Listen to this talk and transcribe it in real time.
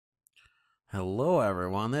Hello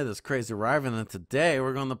everyone, it is Crazy Ryvan, and today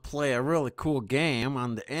we're going to play a really cool game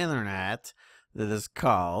on the internet that is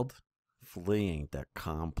called Fleeing the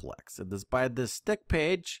Complex. It is by this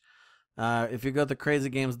Stickpage. If you go to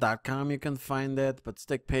crazygames.com you can find it, but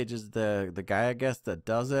Stickpage is the guy, I guess, that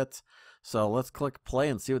does it. So let's click play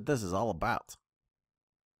and see what this is all about.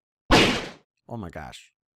 Oh my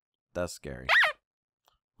gosh, that's scary.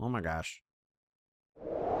 Oh my gosh.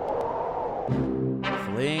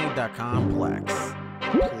 Fleeing the Complex.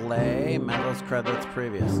 Play, medals, credits,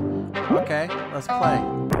 previous. Okay, let's play.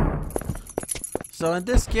 So in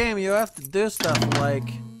this game, you have to do stuff like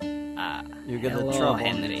you get in trouble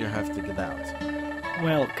and you have to get out.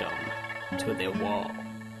 Welcome to the wall.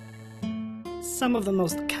 Some of the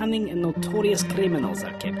most cunning and notorious criminals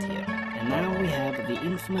are kept here, and now we have the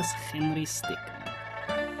infamous Henry Stickman.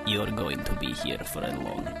 You're going to be here for a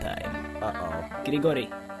long time. Uh-oh. Grigori,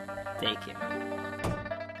 take him.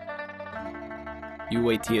 You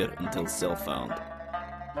wait here until cell found.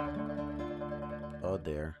 Oh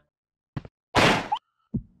dear.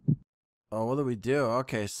 Oh, what do we do?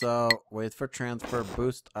 Okay, so wait for transfer,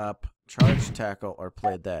 boost up, charge tackle, or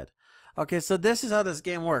play dead. Okay, so this is how this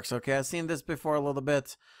game works. Okay, I've seen this before a little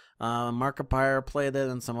bit. Markiplier played it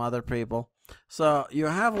and some other people. So you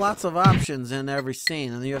have lots of options in every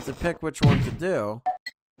scene, and you have to pick which one to do.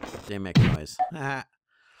 They make noise.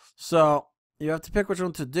 So you have to pick which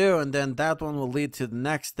one to do, and then that one will lead to the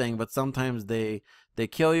next thing. But sometimes they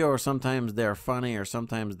kill you, or sometimes they're funny, or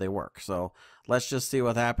sometimes they work. So let's just see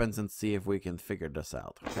what happens and see if we can figure this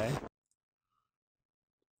out. Okay.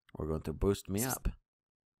 We're going to boost me up.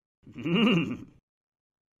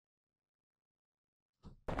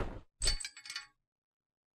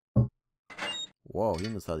 Whoa, he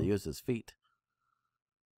knows how to use his feet.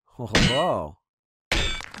 Oh, whoa.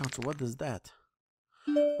 Ouch, what is that?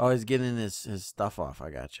 Oh, he's getting his stuff off. I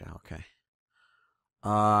gotcha. Okay.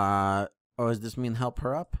 Oh, does this mean help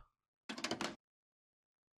her up?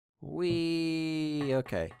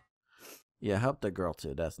 Okay. Yeah, help the girl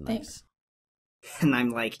too. That's nice. Thanks. And I'm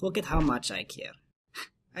like, look at how much I care.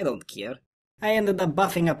 I don't care. I ended up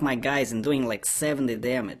buffing up my guys and doing like 70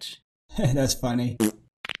 damage. That's funny.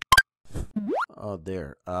 Oh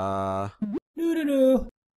dear. Doo-doo-doo.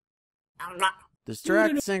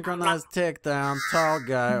 Distract, synchronize, takedown, tall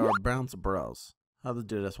guy, or bounce bros. How to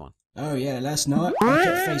do this one? Oh yeah, last night I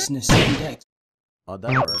kept facing the same deck. Oh,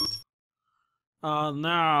 that worked. Oh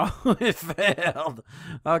no, it failed.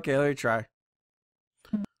 Okay, let me try.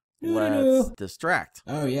 Let's distract.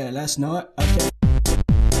 Oh yeah, last night I kept...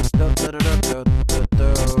 Oh,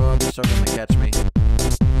 they're still gonna catch me.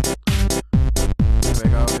 Here we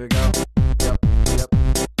go, here we go. Yep.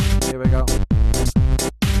 Here we go.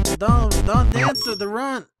 Don't dance to the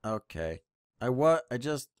run. Okay. What?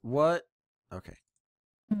 Okay.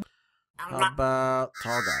 How about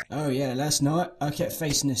tall guy? Oh yeah, last night I kept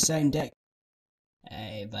facing the same deck.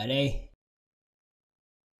 Hey buddy.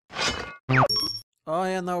 Oh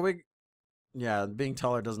yeah, no, yeah, being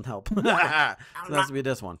taller doesn't help. So it has to be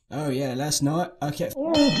this one. Oh yeah, last night I kept...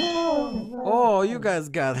 Oh, you guys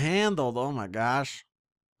got handled. Oh my gosh.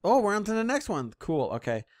 Oh, we're on to the next one. Cool,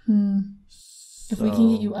 okay. If we can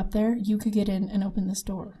get you up there, you could get in and open this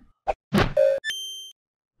door.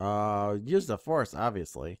 Use the force,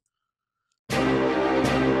 obviously. Oh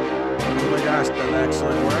my gosh, that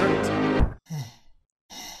actually worked.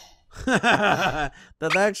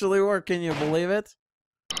 That actually worked, can you believe it?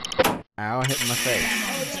 Ow, hit in the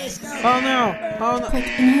face. Oh no! Oh no! Quick,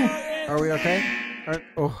 in here. Are we okay?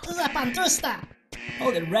 Oh.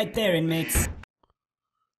 Hold it right there, inmates.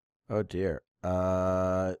 Oh dear.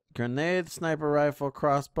 Grenade, sniper rifle,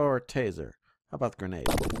 crossbow, or taser? How about grenade?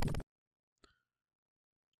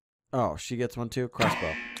 Oh, she gets one too?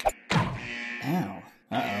 Crossbow. Ow.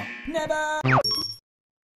 Uh-oh. Never!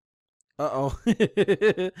 Uh-oh.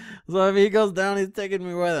 So if he goes down, he's taking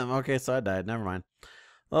me with him. Okay, so I died. Never mind.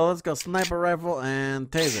 Well, let's go sniper rifle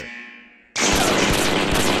and taser.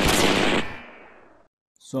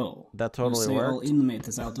 So, that totally worked. all inmate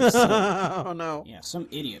is out of cell. Oh no. Yeah, some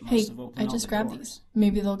idiot must Hey, have opened I all just the grabbed doors. these.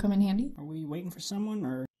 Maybe they'll come in handy. Are we waiting for someone,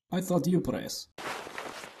 or... I thought you press.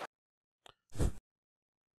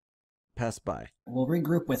 Pass by. We'll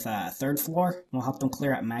regroup with third floor, and we'll help them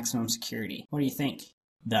clear out maximum security. What do you think?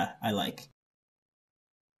 Duh, I like.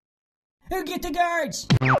 Who get the guards?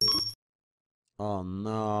 Oh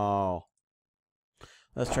no.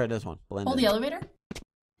 Let's try this one. Blend Hold in. the elevator.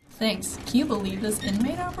 Thanks. Can you believe this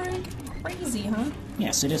inmate outbreak? Crazy, huh?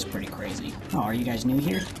 Yes, it is pretty crazy. Oh, are you guys new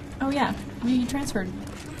here? Oh yeah, we transferred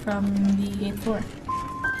from the 8th floor.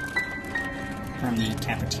 From the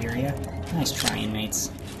cafeteria? Nice try,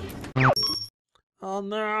 inmates. Oh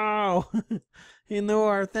no! He knew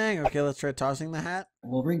our thing. Okay, let's try tossing the hat.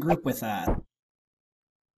 We'll regroup with that.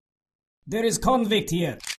 There is convict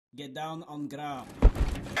here. Get down on ground.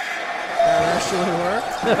 That actually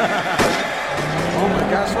worked. Oh my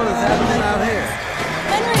gosh, what is happening out here?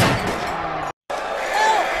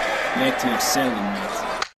 Back to your cell,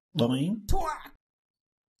 inmate. Boing.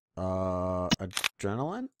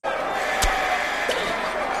 Adrenaline?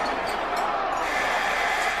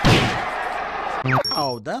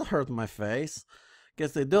 Oh, that hurt my face.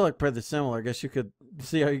 Guess they do look pretty similar. Guess you could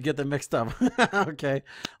see how you get them mixed up. Okay.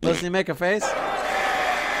 Let's see, make a face.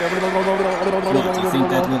 What, you think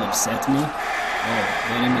that will upset me? Oh,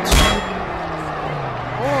 very much so.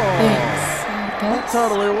 Oh, Thanks, I that guess.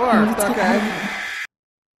 totally worked. Let's get Okay. out of here.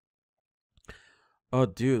 Oh,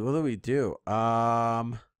 dude, what do we do?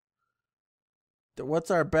 What's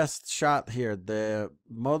our best shot here? The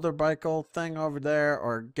motorbike thing over there,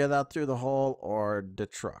 or get out through the hole, or the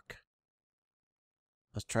truck?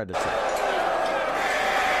 Let's try the truck.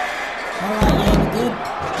 Alright, yeah, good.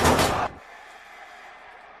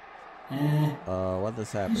 What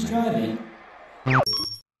is Who's happening? driving?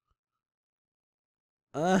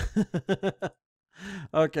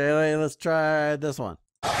 Okay, wait, let's try this one.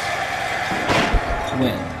 Well,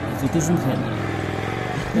 if it isn't Henry.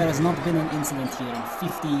 There has not been an incident here in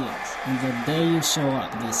 50 years, and the day you show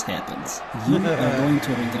up, this happens. You are going to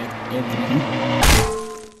regret everything.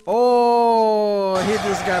 Oh, he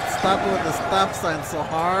just got stopped with the stop sign so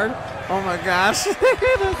hard. Oh my gosh, that's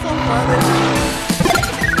so funny.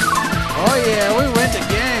 Oh yeah, we win the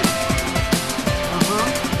game.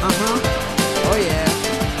 Oh yeah.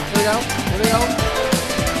 Here we go. Here we go.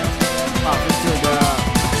 Off into the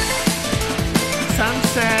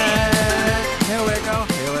sunset. Here we go.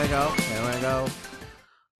 Here we go. Here we go.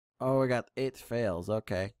 Oh, we got 8 fails.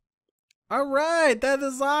 Okay. All right, that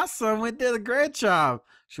is awesome. We did a great job.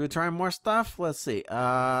 Should we try more stuff? Let's see.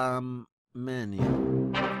 Menu.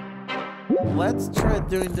 Let's try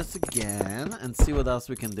doing this again and see what else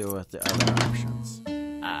we can do with the other options.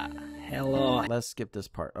 Hello. Let's skip this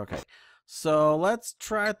part. Okay. So let's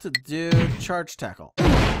try to do charge tackle.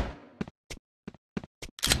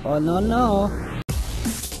 Oh no no.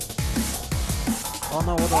 Oh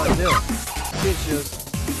no, what do I do? Cheat shoes.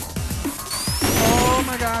 Oh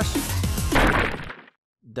my gosh.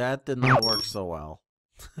 That did not work so well.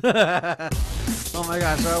 Oh my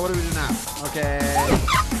gosh, what do we do now? Okay.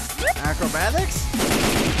 Acrobatics?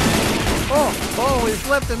 Oh, we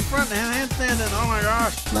flipped in front and handstanding. Oh my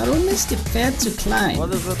gosh. Warum ist die Pferd zu klein?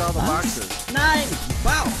 What is with all the boxes? Nein!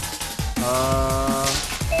 Wow!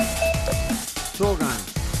 Tool gun.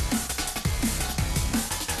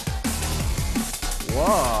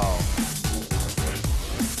 Whoa.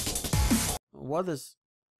 What is...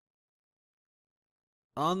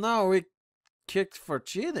 Oh no, we kicked for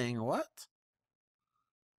cheating. What?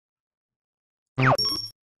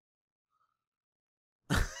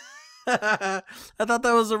 I thought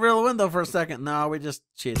that was a real window for a second. No, we just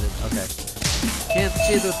cheated. Okay. Can't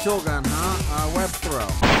cheat with tool gun, huh? Web throw.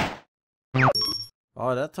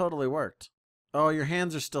 Oh, that totally worked. Oh, your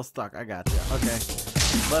hands are still stuck. I got you. Okay.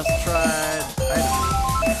 Let's try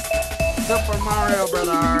items. Super Mario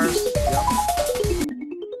Brothers. Yep.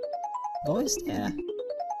 Wo ist der?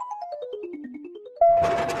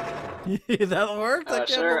 That worked? I can't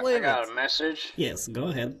sir, I believe got it. a message. Yes, go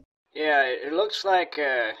ahead. Yeah, it looks like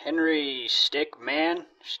Henry Stickman.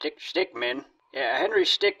 Stickman. Yeah, Henry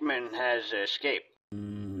Stickman has escaped.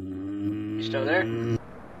 You still there?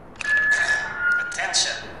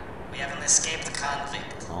 Attention! We have an escaped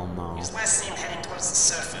convict. Oh no. He's last seen heading towards the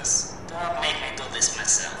surface. Don't make me do this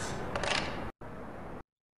myself.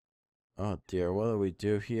 Oh dear, what do we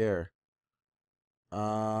do here?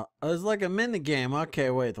 It's like a mini game.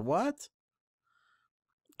 Okay, wait, what?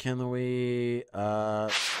 Can we go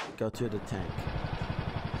to the tank?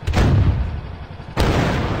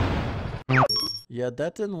 Yeah,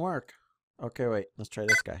 that didn't work. Okay, wait, let's try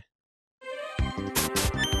this guy.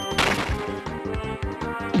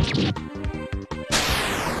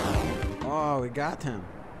 Oh, we got him.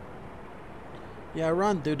 Yeah,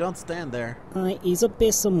 run, dude, don't stand there. Alright, he's up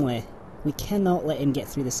there somewhere. We cannot let him get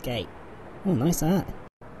through this gate. Oh, nice hat.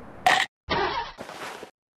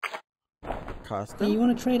 Costume? Hey, you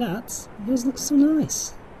want to trade hats? Yours looks so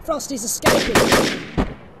nice. Frosty's escaping!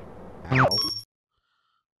 Ow.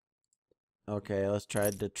 Okay, let's try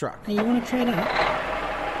the truck. Hey, you want to trade hat?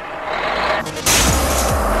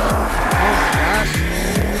 Oh my gosh.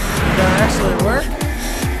 Did that actually work?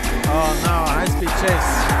 Oh no, high-speed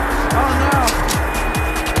chase. Oh no!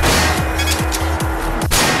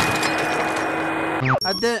 I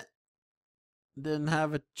didn't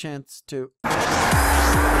have a chance to.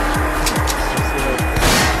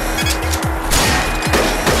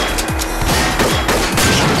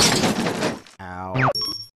 Ow.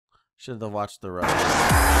 Should have watched the road. What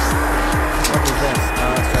is this?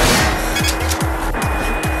 Let's try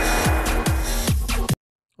this.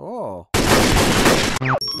 Oh.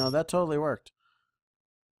 No, that totally worked.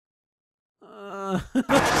 Okay.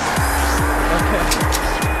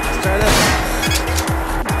 Let's try this.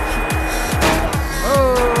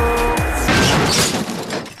 Oh!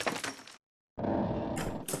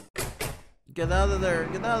 Get out of there.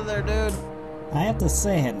 Get out of there, dude. I have to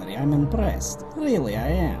say, Henry, I'm impressed. Really, I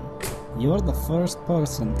am. You're the first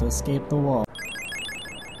person to escape the wall.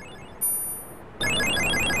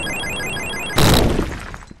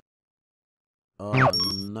 Oh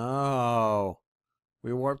no.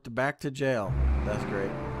 We warped back to jail. That's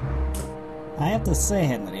great. I have to say,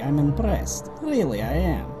 Henry, I'm impressed. Really, I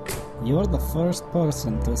am. You're the first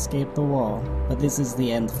person to escape the wall, but this is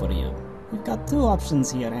the end for you. You've got two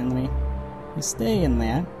options here, Henry. You stay in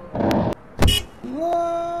there.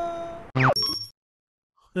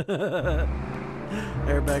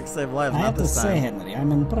 Airbag save lives, I not have to this say, time. Henry,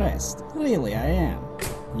 I'm impressed. Really, I am.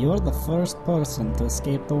 You're the first person to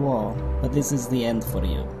escape the wall, but this is the end for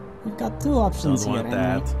you. You've got two options Don't here, want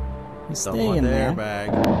Henry. that. You Don't stay want in the there,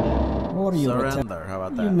 airbag. or you return. Surrender. How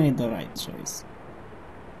about You that? made the right choice.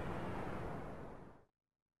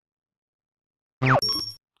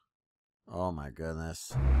 Oh my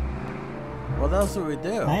goodness. What else would we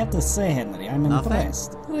do? I have to say, Henry, I'm Nothing?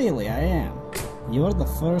 impressed. Really, I am. You're the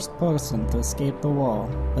first person to escape the wall,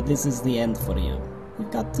 but this is the end for you.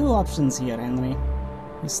 You've got two options here, Henry.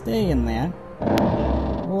 You stay in there,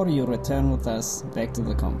 or you return with us back to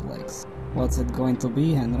the complex. What's it going to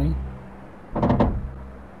be, Henry? Well,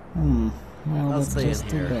 I'll that's stay in just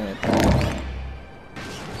too here. bad.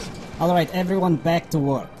 Alright, everyone back to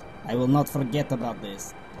work. I will not forget about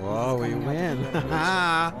this. Oh, we Coming out win. of the revelation,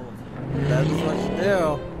 all of you. That's what you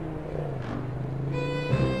do.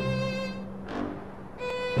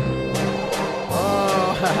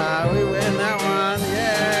 Oh, we win that one.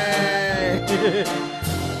 Yay!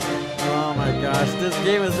 Oh my gosh, this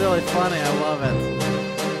game is really funny. I love it.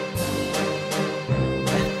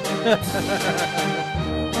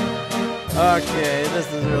 Okay,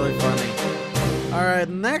 this is really funny. Alright,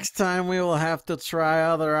 next time we will have to try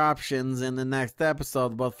other options in the next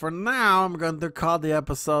episode, but for now I'm going to call the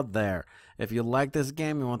episode there. If you like this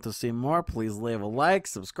game, you want to see more, please leave a like,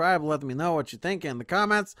 subscribe, let me know what you think in the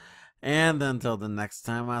comments, and until the next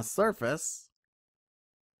time I surface,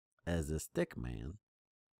 as a Stickman,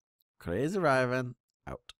 Crazy Ryvan,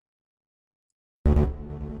 out.